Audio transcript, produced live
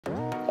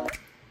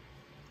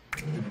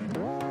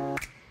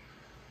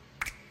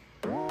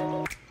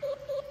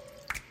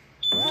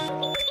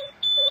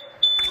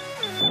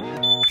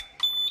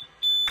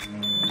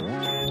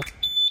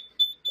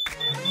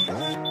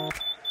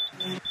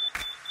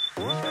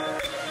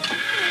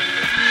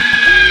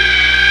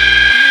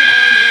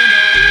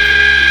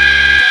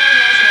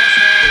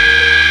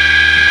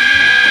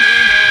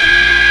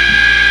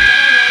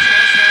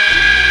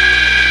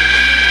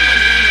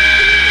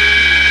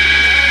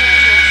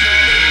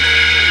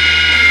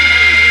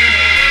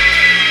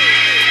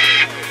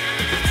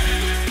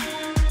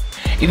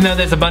Even though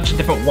there's a bunch of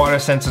different water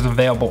sensors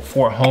available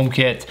for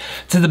HomeKit,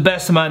 to the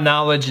best of my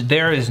knowledge,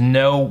 there is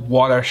no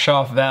water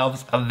shutoff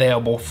valves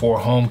available for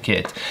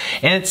HomeKit.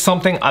 And it's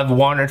something I've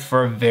wanted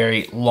for a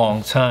very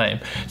long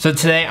time. So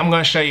today I'm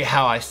going to show you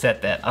how I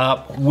set that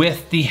up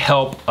with the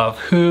help of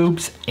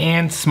HOOBS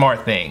and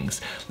SmartThings.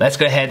 Let's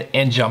go ahead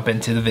and jump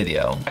into the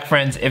video.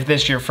 Friends, if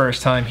this is your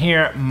first time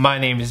here, my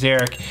name is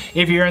Eric.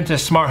 If you're into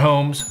smart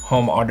homes,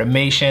 home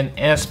automation,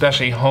 and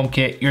especially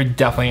HomeKit, you're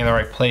definitely in the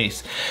right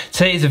place.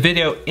 Today's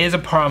video is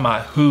a part of my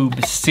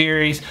HOOBS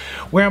series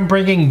where I'm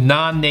bringing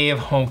non-native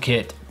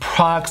HomeKit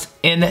products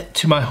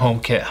into my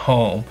HomeKit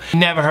home.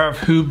 Never heard of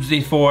HOOBS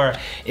before?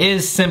 It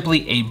is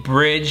simply a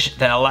bridge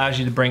that allows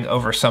you to bring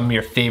over some of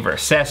your favorite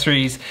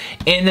accessories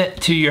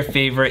into your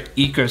favorite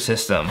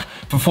ecosystem.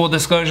 For full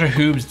disclosure,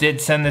 HOOBS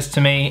did send this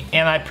to me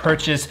and I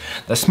purchased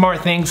the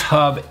SmartThings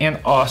hub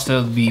and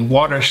also the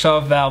water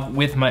shutoff valve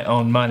with my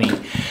own money.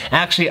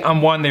 Actually,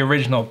 I'm one of the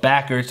original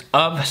backers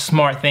of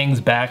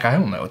SmartThings back, I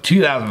don't know,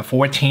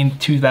 2014,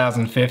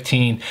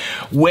 2015,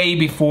 way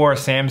before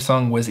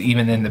Samsung was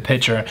even in the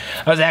picture.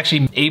 I was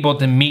actually able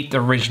to meet the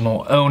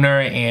original owner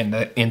and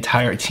the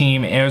entire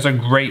team, and it was a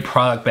great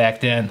product back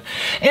then.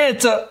 And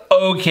it's an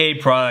okay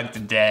product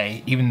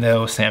today, even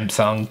though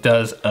Samsung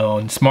does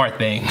own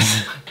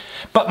SmartThings.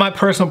 But my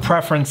personal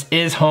preference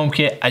is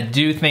HomeKit. I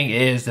do think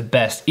it is the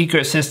best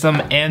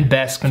ecosystem and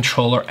best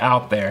controller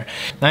out there.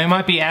 Now you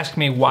might be asking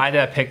me, why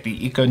did I pick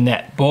the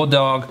Econet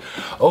Bulldog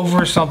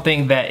over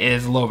something that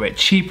is a little bit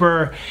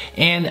cheaper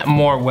and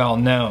more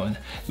well-known?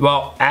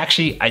 Well,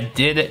 actually, I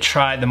did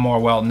try the more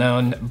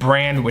well-known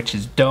brand, which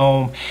is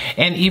Dome,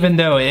 and even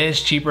though it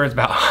is cheaper, it's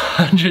about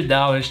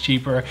 $100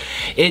 cheaper,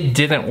 it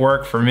didn't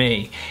work for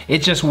me.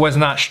 It just was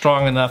not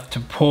strong enough to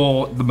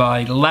pull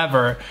my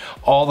lever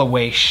all the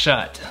way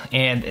shut.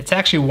 And it's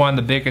actually one of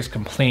the biggest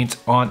complaints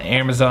on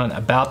Amazon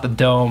about the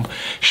Dome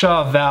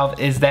shutoff valve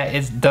is that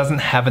it doesn't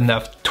have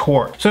enough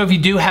torque. So if you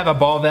do have a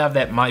ball valve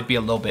that might be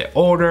a little bit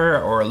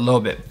older or a little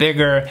bit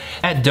bigger,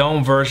 that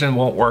Dome version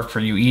won't work for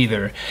you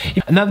either.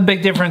 Another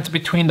big difference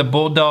between the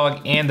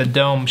Bulldog and the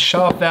Dome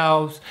shutoff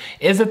valves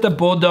is that the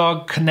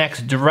Bulldog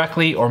connects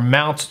directly or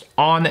mounts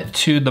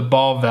onto the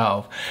ball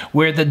valve,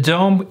 where the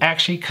Dome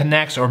actually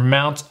connects or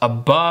mounts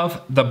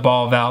above the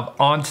ball valve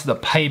onto the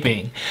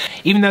piping.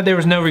 Even though there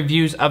was no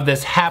reviews of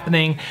this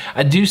happening,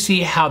 I do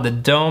see how the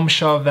Dome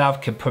shutoff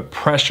valve can put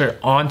pressure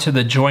onto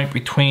the joint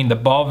between the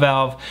ball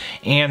valve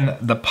and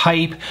the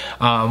pipe,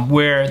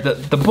 where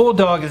the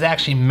Bulldog is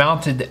actually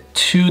mounted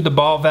to the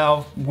ball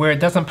valve where it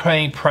doesn't put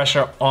any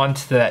pressure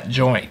onto that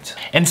joint.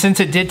 And since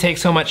it did take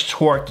so much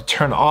torque to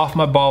turn off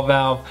my ball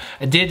valve,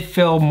 I did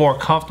feel more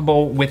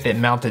comfortable with it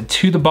mounted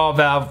to the ball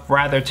valve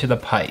rather to the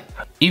pipe.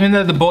 Even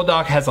though the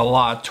Bulldog has a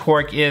lot of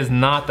torque, it is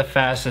not the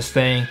fastest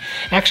thing.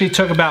 It actually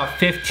took about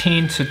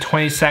 15 to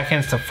 20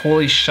 seconds to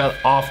fully shut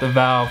off the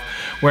valve,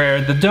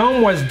 where the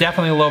Dome was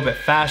definitely a little bit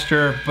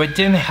faster, but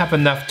didn't have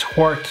enough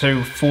torque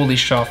to fully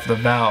shut off the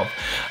valve.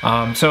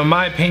 So in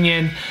my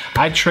opinion,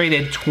 I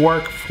traded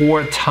torque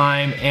for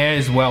time, and it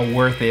is well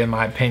worth it in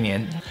my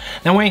opinion.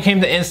 Now when it came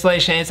to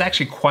installation, it's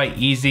actually quite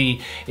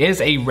easy. It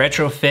is a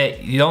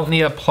retrofit. You don't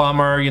need a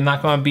plumber. You're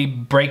not going to be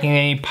breaking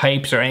any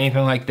pipes or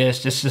anything like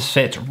this. This just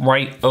fits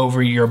right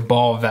over your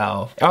ball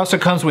valve. It also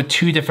comes with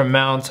two different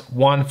mounts,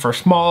 one for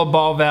smaller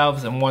ball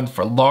valves and one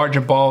for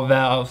larger ball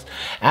valves.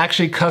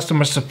 Actually,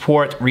 customer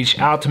support reached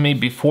out to me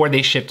before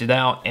they shipped it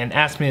out and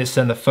asked me to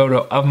send a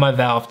photo of my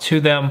valve to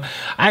them.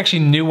 I actually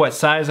knew what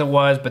size it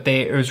was, but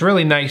it was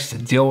really nice to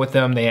deal with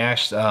them. They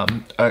asked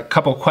a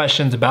couple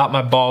questions about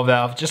my ball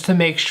valve just to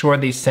make sure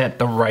they sent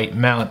the right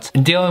mount.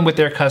 And dealing with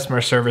their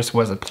customer service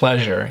was a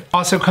pleasure.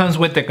 Also comes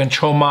with the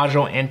control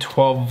module and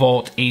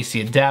 12-volt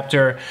AC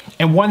adapter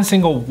and one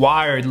single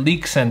wired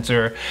leak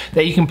sensor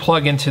that you can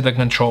plug into the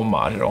control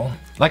module.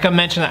 Like I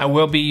mentioned, I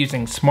will be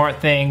using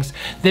SmartThings.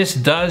 This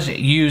does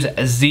use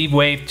a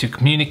Z-Wave to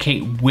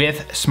communicate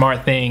with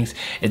SmartThings.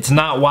 It's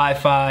not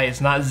Wi-Fi,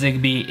 it's not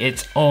Zigbee,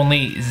 it's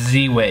only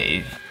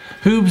Z-Wave.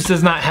 HOOBS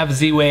does not have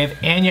Z-Wave,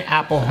 and your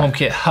Apple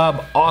HomeKit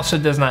hub also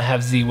does not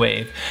have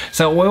Z-Wave.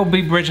 So we'll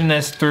be bridging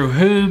this through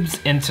HOOBS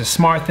into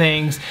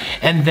SmartThings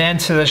and then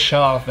to the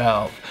shutoff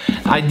valve.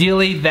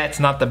 Ideally, that's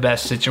not the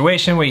best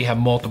situation where you have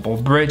multiple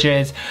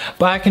bridges,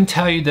 but I can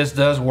tell you this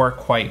does work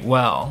quite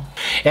well.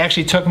 It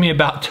actually took me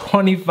about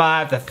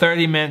 25 to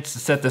 30 minutes to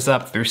set this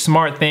up through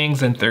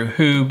SmartThings and through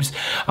HOOBS.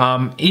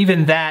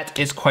 Even that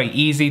is quite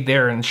easy.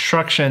 There are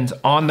instructions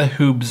on the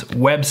HOOBS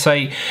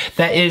website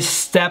that is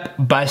step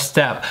by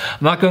step.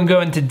 I'm not going to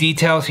go into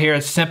details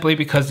here simply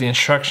because the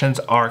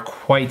instructions are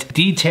quite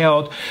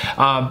detailed,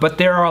 but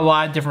there are a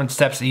lot of different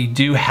steps that you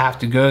do have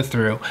to go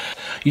through.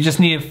 You just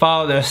need to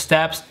follow those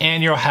steps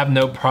and you'll have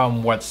no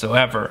problem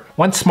whatsoever.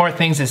 Once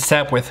SmartThings is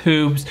set up with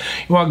HOOBS,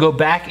 you want to go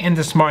back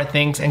into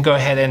SmartThings and go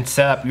ahead and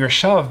set up your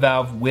shutoff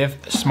valve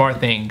with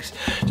SmartThings.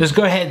 Just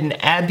go ahead and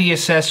add the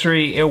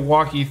accessory. It'll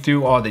walk you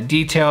through all the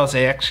details.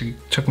 It actually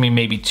took me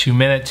maybe 2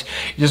 minutes.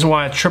 You just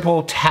want to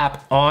triple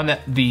tap on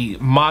the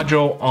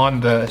module on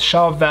the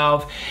shutoff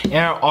valve and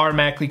it'll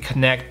automatically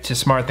connect to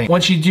SmartThings.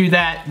 Once you do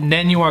that,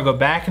 then you want to go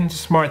back into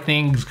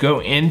SmartThings, go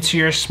into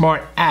your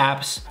smart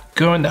apps,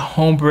 go into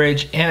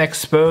HomeBridge and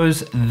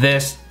expose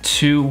this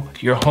to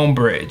your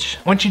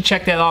HomeBridge. Once you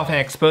check that off and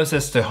expose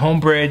this to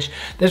HomeBridge,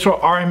 this will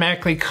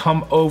automatically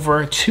come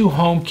over to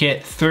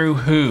HomeKit through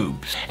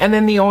HOOBS. And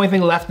then the only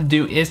thing left to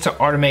do is to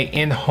automate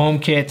in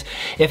HomeKit.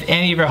 If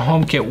any of your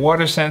HomeKit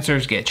water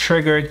sensors get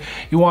triggered,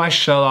 you want to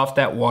shut off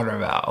that water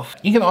valve.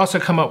 You can also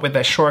come up with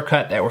a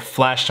shortcut that will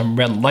flash some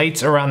red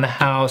lights around the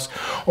house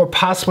or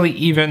possibly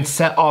even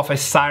set off a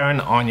siren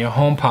on your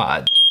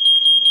HomePod.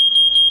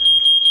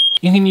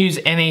 You can use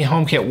any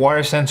HomeKit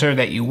water sensor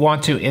that you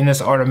want to in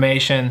this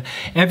automation.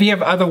 And if you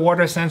have other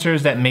water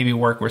sensors that maybe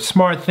work with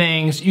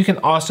SmartThings, you can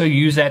also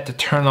use that to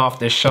turn off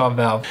this shutoff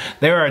valve.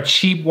 There are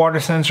cheap water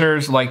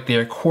sensors like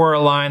the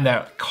Aqara line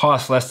that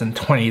cost less than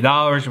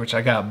 $20, which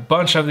I got a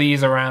bunch of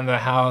these around the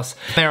house.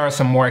 There are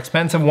some more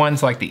expensive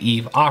ones like the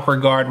Eve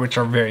Opera Guard, which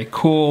are very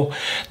cool.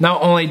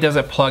 Not only does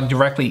it plug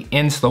directly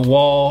into the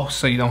wall,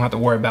 so you don't have to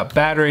worry about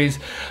batteries,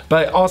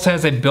 but it also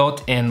has a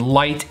built-in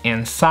light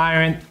and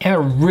siren and a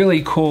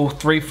really cool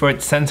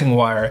 3-foot sensing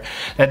wire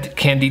that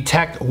can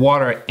detect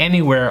water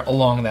anywhere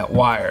along that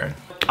wire.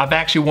 I've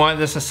actually wanted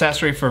this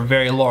accessory for a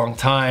very long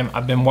time.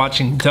 I've been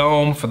watching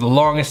Dome for the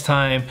longest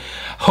time,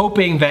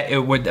 hoping that it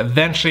would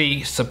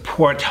eventually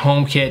support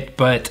HomeKit,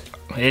 but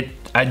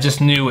I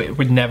just knew it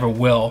would never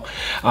will.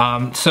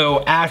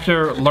 So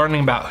after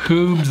learning about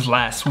HOOBS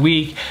last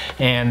week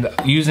and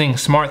using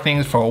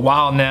SmartThings for a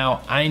while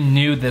now, I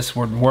knew this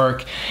would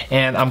work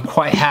and I'm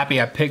quite happy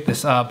I picked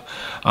this up.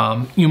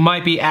 You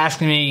might be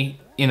asking me,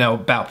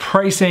 about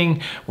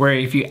pricing, where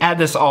if you add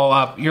this all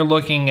up, you're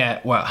looking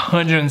at what,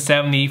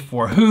 170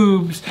 for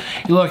HOOBS,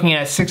 you're looking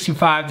at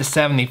 65 to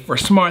 70 for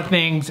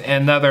SmartThings,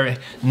 and another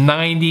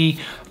 90,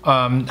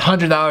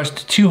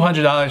 $100 to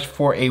 $200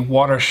 for a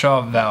water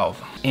shutoff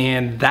valve.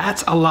 And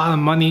that's a lot of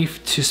money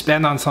to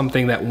spend on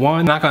something that, one,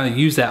 I'm not gonna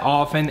use that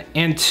often,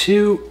 and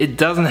two, it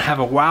doesn't have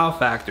a wow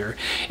factor.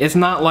 It's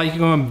not like you're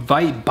gonna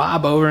invite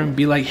Bob over and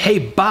be like, hey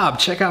Bob,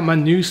 check out my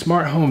new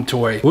smart home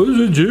toy. What does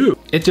it do?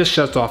 It just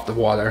shuts off the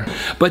water.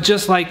 But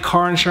just like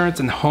car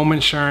insurance and home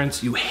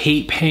insurance, you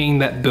hate paying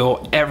that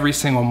bill every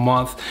single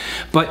month.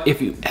 But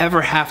if you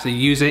ever have to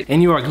use it,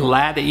 and you are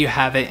glad that you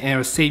have it, and it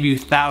will save you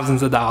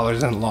thousands of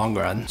dollars in the long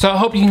run. So I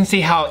hope you can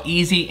see how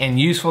easy and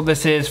useful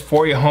this is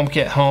for your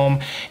HomeKit home,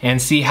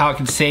 and see how it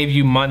can save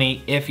you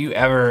money if you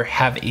ever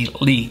have a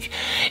leak.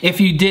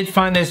 If you did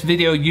find this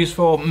video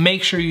useful,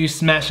 make sure you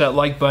smash that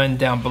like button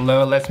down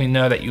below. It lets me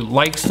know that you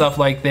like stuff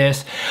like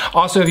this.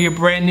 Also, if you're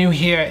brand new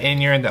here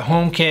and you're into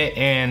HomeKit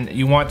and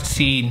you want to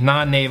see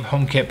non-native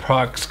HomeKit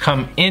products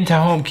come into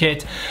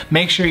HomeKit,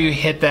 make sure you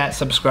hit that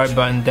subscribe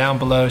button down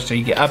below so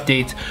you get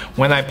updates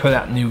when I put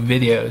out new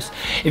videos.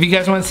 If you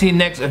guys want to see the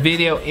next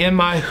video in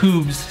my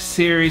HOOBS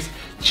series,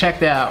 check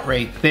that out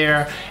right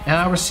there, and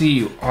I will see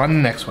you on the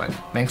next one.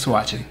 Thanks for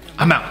watching.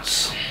 I'm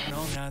out.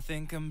 No,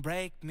 nothing can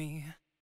break me.